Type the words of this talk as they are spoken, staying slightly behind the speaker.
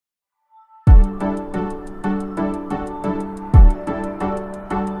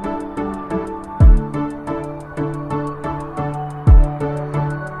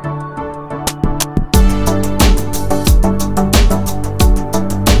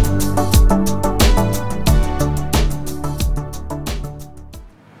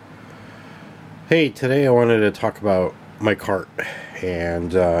Hey, today I wanted to talk about my cart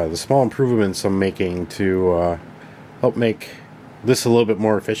and the small improvements I'm making to help make this a little bit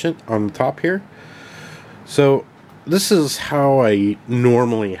more efficient on the top here. So this is how I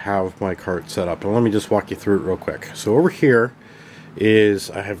normally have my cart set up, and let me just walk you through it real quick. So over here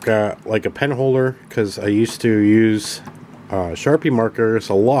is I have got like a pen holder, because I used to use Sharpie markers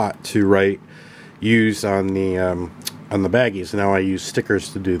a lot to write use on the baggies. Now I use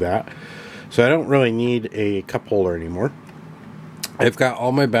stickers to do that. So I don't really need a cup holder anymore. I've got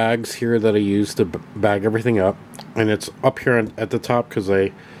all my bags here that I use to bag everything up, and it's up here at the top because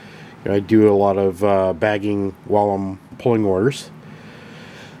I do a lot of bagging while I'm pulling orders.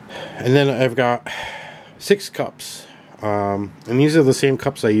 And then I've got 6 cups, and these are the same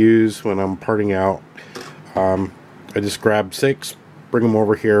cups I use when I'm parting out. I just grab 6, bring them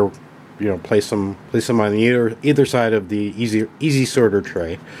over here, place them on either side of the easy sorter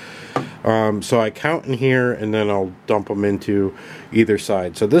tray. So I count in here, and then I'll dump them into either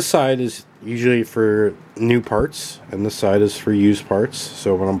side. So this side is usually for new parts, and this side is for used parts.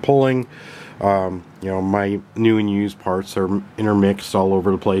 So when I'm pulling, my new and used parts are intermixed all over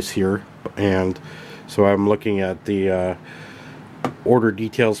the place here. And so I'm looking at the order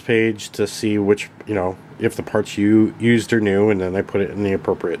details page to see which, if the parts you used are new, and then I put it in the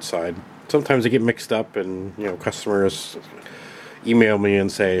appropriate side. Sometimes I get mixed up, and customers email me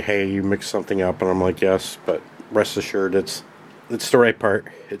and say, hey, you mixed something up, and I'm like, yes, but rest assured it's the right part,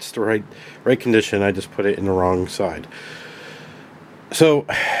 it's the right condition. I just put it in the wrong side. So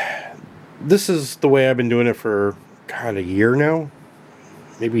this is the way I've been doing it for a year now,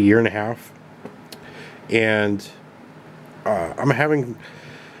 maybe a year and a half, and I'm having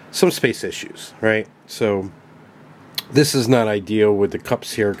some space issues, right? So this is not ideal with the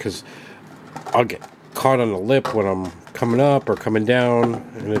cups here, because I'll get caught on the lip when I'm coming up or coming down,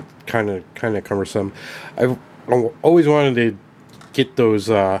 and it kind of cumbersome. I've always wanted to get those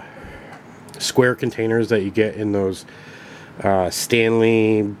square containers that you get in those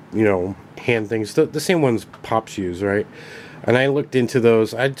Stanley, hand things, the same ones Pops use, right? And I looked into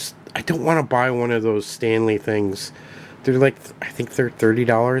those. I don't want to buy one of those Stanley things. They're like, I think they're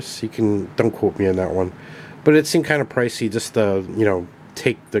 $30. Don't quote me on that one, but it seemed kind of pricey just to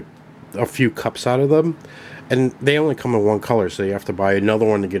take a few cups out of them. And they only come in one color, so you have to buy another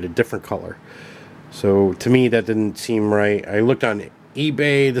one to get a different color. So to me, that didn't seem right. I looked on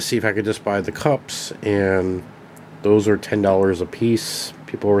eBay to see if I could just buy the cups, and those are $10 a piece.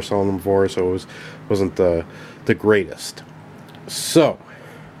 People were selling them for, so it wasn't the greatest. So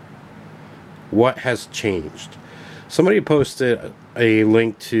what has changed? Somebody posted a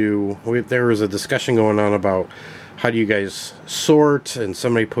link to, there was a discussion going on about how do you guys sort, and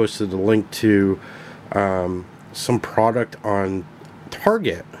somebody posted a link to some product on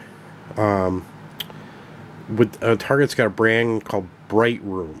Target. Target's got a brand called Bright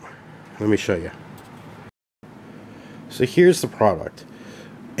Room. Let me show you. So here's the product,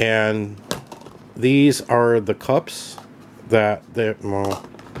 and these are the cups that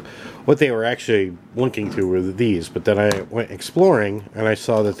what they were actually linking to were these. But then I went exploring, and I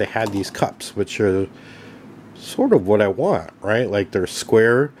saw that they had these cups, which are sort of what I want, right? Like they're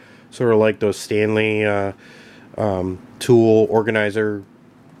square, sort of like those Stanley tool organizer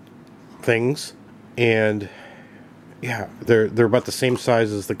things, and yeah, they're about the same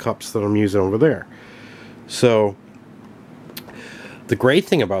size as the cups that I'm using over there. So the great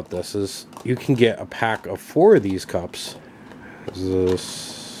thing about this is you can get a pack of 4 of these cups.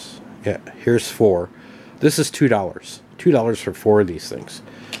 Here's 4. This is $2 for 4 of these things.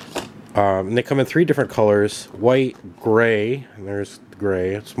 And they come in 3 different colors: white, gray, and there's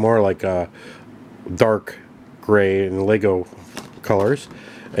gray. It's more like a dark gray and Lego colors,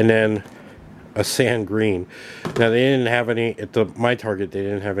 and then a sand green. Now they didn't have any at my Target. They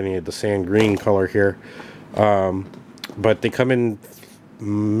didn't have any of the sand green color here, but they come in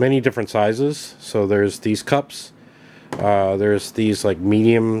many different sizes. So there's these cups. There's these like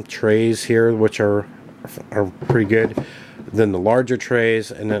medium trays here, which are pretty good. Then the larger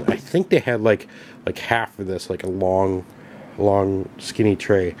trays, and then I think they had like half of this, like a long skinny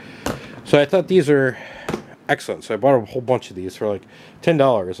tray. So I thought these are excellent. So I bought a whole bunch of these for like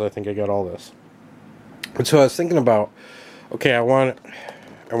 $10. I think I got all this. And so I was thinking about, okay, I want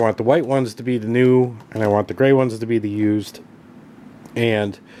the white ones to be the new, and I want the gray ones to be the used.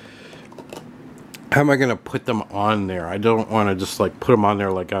 And how am I gonna put them on there? I don't want to just like put them on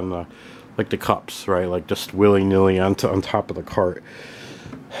there like on the cups, right? Like just willy-nilly on top of the cart.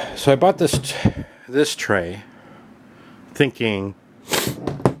 So I bought this tray, thinking,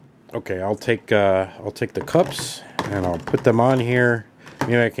 okay, I'll take the cups and I'll put them on here.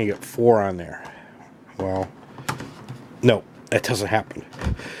 Maybe I can get 4 on there. Well, no, that doesn't happen.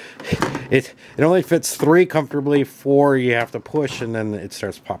 It only fits 3 comfortably. 4 you have to push, and then it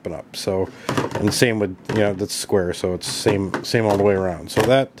starts popping up. So, and same with, you know, that's square, so it's same all the way around. So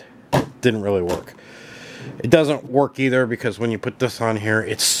that didn't really work. It doesn't work either because when you put this on here,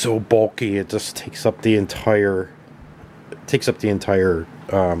 it's so bulky. It just takes up the entire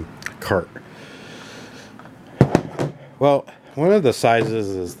cart. Well, one of the sizes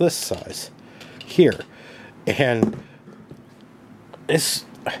is this size here, and this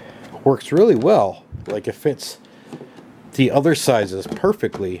works really well. Like, it fits the other sizes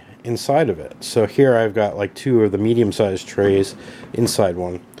perfectly inside of it. So here I've got like 2 of the medium-sized trays inside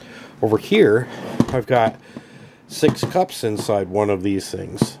one. Over here I've got 6 cups inside one of these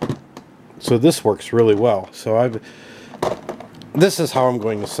things. So this works really well. So this is how I'm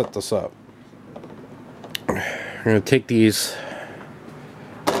going to set this up. I'm going to take these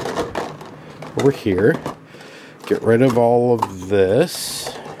over here, get rid of all of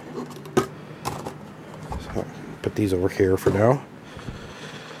this. So put these over here for now.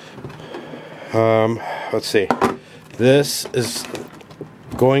 Let's see. This is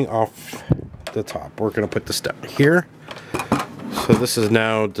going off the top. We're going to put this down here. So this is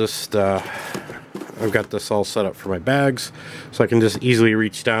now just, I've got this all set up for my bags, so I can just easily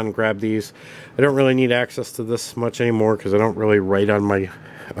reach down and grab these. I don't really need access to this much anymore because I don't really write on my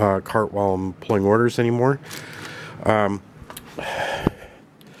cart while I'm pulling orders anymore.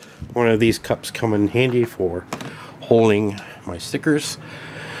 One of these cups come in handy for holding my stickers.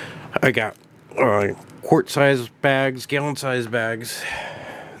 I got quart size bags, gallon size bags.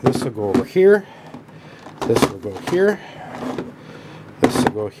 This will go over here. This will go here. This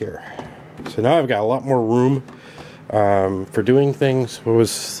will go here. So now I've got a lot more room for doing things. What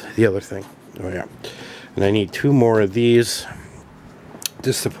was the other thing? Oh yeah. And I need 2 more of these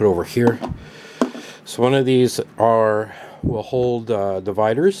just to put over here. So one of these will hold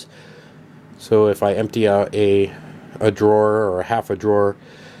dividers. So if I empty out a drawer or half a drawer,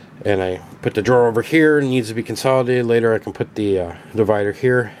 and I put the drawer over here and it needs to be consolidated later, I can put the divider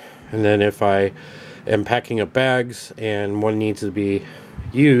here. And then if I am packing up bags and one needs to be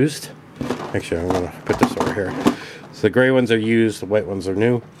used, actually I'm going to put this over here. So the gray ones are used, the white ones are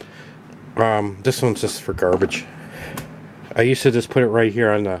new. This one's just for garbage. I used to just put it right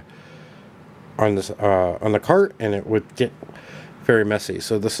here on the cart, and it would get very messy.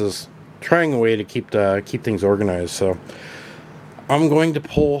 So this is trying a way to keep things organized. So I'm going to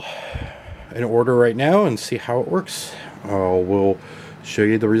pull an order right now and see how it works. We'll show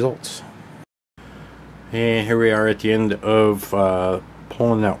you the results. And here we are at the end of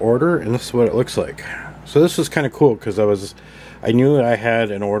pulling that order, and this is what it looks like. So this was kind of cool because I knew I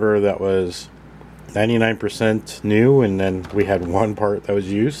had an order that was 99% new, and then we had 1 part that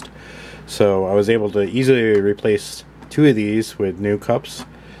was used. So I was able to easily replace 2 of these with new cups,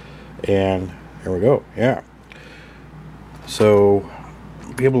 and here we go. Yeah. So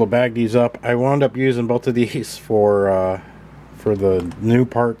be able to bag these up. I wound up using both of these for the new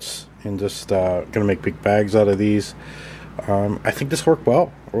parts, and just gonna make big bags out of these. I think this worked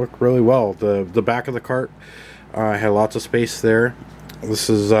well. It worked really well. The back of the cart had lots of space there. This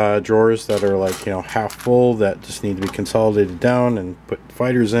is drawers that are like, you know, half full that just need to be consolidated down and put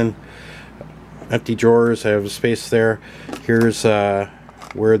fighters in. Empty drawers, I have space there. Here's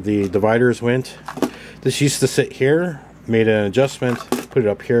where the dividers went. This used to sit here. Made an adjustment, put it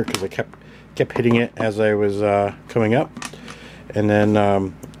up here because I kept hitting it as I was coming up. And then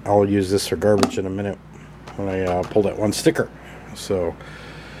I'll use this for garbage in a minute when I pull that 1 sticker. So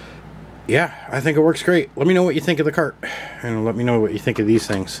yeah, I think it works great. Let me know what you think of the cart, and let me know what you think of these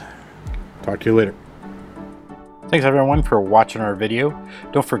things. Talk to you later. Thanks everyone for watching our video.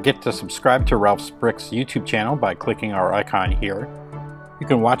 Don't forget to subscribe to Ralph's Bricks YouTube channel by clicking our icon here. You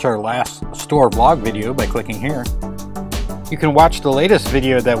can watch our last store vlog video by clicking here. You can watch the latest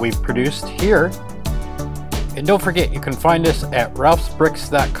video that we've produced here. And don't forget, you can find us at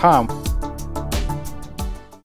ralphsbricks.com